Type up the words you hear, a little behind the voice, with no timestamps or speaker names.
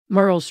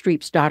Meryl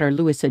Streep's daughter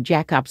Louisa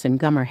Jacobson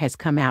Gummer has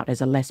come out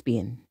as a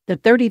lesbian. The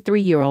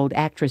 33-year-old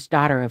actress,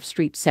 daughter of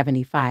Streep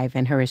 75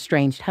 and her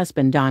estranged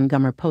husband Don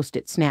Gummer,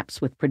 posted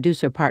snaps with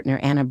producer-partner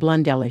Anna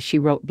Blundell as she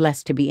wrote,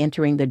 "Blessed to be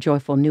entering the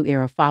joyful new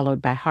era,"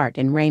 followed by heart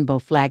and rainbow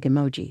flag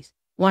emojis.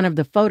 One of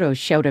the photos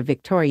showed a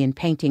Victorian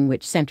painting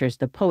which centers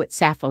the poet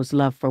Sappho's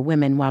love for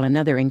women, while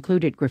another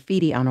included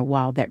graffiti on a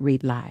wall that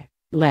read "Live,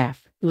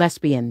 Laugh,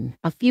 Lesbian."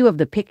 A few of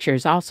the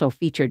pictures also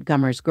featured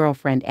Gummer's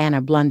girlfriend Anna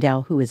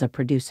Blundell, who is a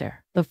producer.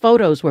 The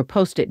photos were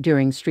posted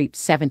during Streep's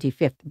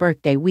 75th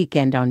birthday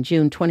weekend on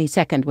June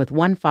 22, with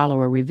one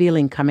follower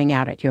revealing, "Coming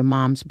out at your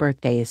mom's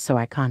birthday is so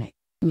iconic."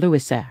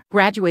 Louisa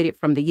graduated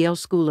from the Yale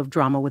School of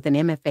Drama with an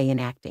MFA in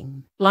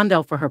acting.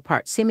 Blundell, for her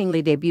part,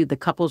 seemingly debuted the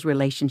couple's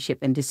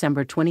relationship in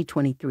December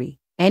 2023.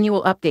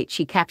 Annual update: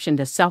 she captioned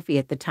a selfie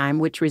at the time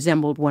which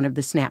resembled one of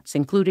the snaps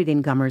included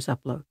in Gummer's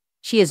upload.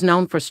 She is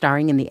known for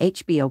starring in the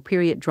HBO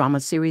period drama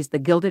series The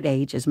Gilded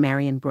Age as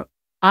Marion Brooke.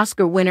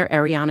 Oscar winner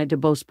Ariana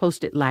DeBose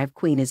posted "Live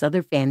Queen" as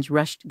other fans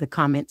rushed the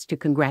comments to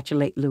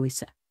congratulate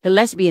Louisa. "The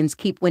lesbians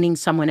keep winning,"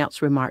 someone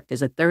else remarked,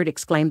 as a third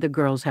exclaimed, "The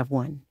girls have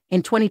won."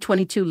 In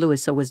 2022,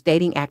 Louisa was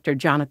dating actor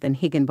Jonathan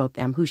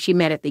Higginbotham, who she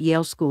met at the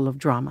Yale School of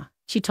Drama.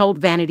 She told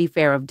Vanity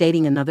Fair of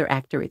dating another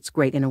actor, "It's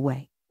great in a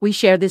way. We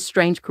share this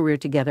strange career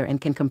together and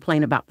can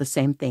complain about the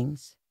same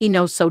things. He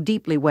knows so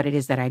deeply what it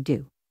is that I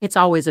do. It's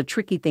always a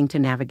tricky thing to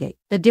navigate.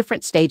 The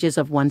different stages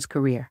of one's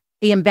career.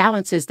 The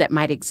imbalances that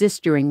might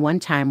exist during one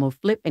time will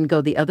flip and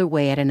go the other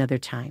way at another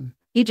time.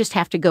 You just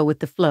have to go with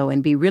the flow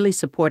and be really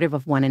supportive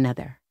of one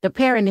another." The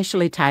pair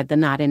initially tied the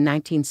knot in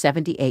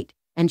 1978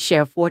 and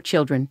share 4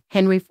 children: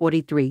 Henry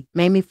 43,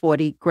 Mamie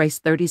 40, Grace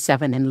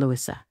 37, and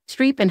Louisa.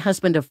 Streep and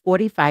husband of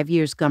 45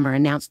 years Gummer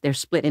announced their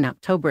split in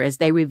October as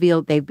they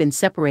revealed they've been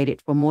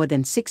separated for more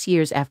than 6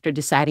 years after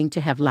deciding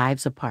to have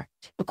lives apart.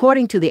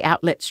 According to the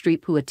outlet,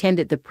 Streep, who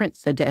attended the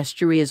Prince des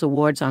Asturias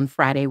Awards on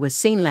Friday,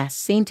 was last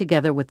seen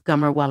together with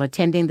Gummer while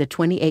attending the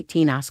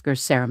 2018 Oscars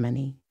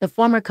ceremony. The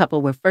former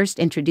couple were first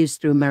introduced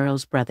through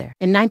Meryl's brother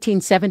in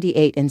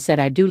 1978 and said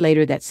 "I do"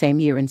 later that same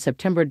year in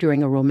September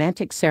during a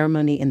romantic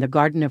ceremony in the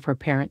garden of her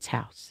parents'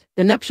 house.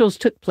 The nuptials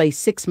took place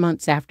 6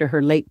 months after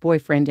her late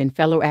boyfriend and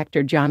fellow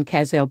actor John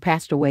Cazale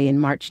passed away in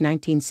March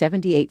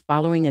 1978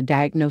 following a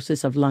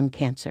diagnosis of lung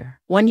cancer.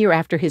 1 year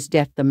after his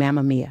death, the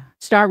Mamma Mia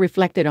star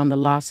reflected on the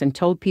loss and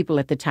told people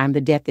at the time,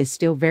 "The death is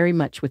still very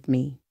much with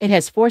me. It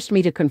has forced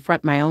me to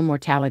confront my own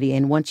mortality,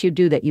 and once you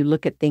do that, you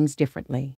look at things differently."